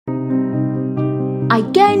I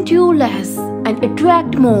can do less and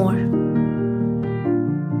attract more.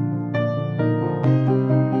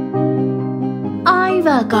 I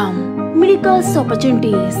welcome miracles,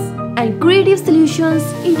 opportunities, and creative solutions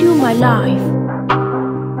into my life.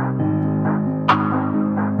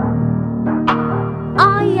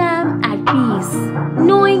 I am at peace,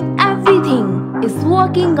 knowing everything is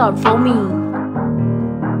working out for me.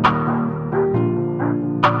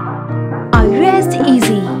 I rest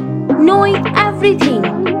easy, knowing everything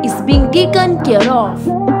is being taken care of.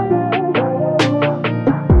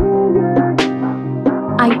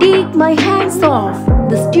 I take my hands off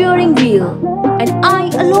the steering wheel and I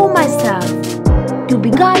allow myself to be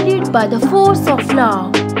guided by the force of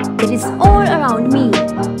love that is all around me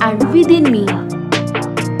and within me.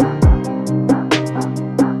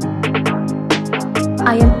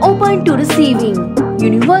 I am open to receiving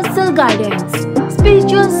universal guidance,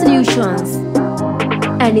 spiritual solutions,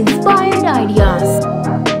 and inspired ideas.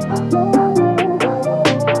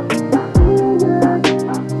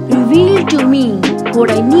 Reveal to me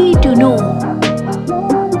what I need to know.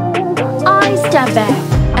 I step back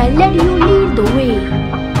and let you lead the way.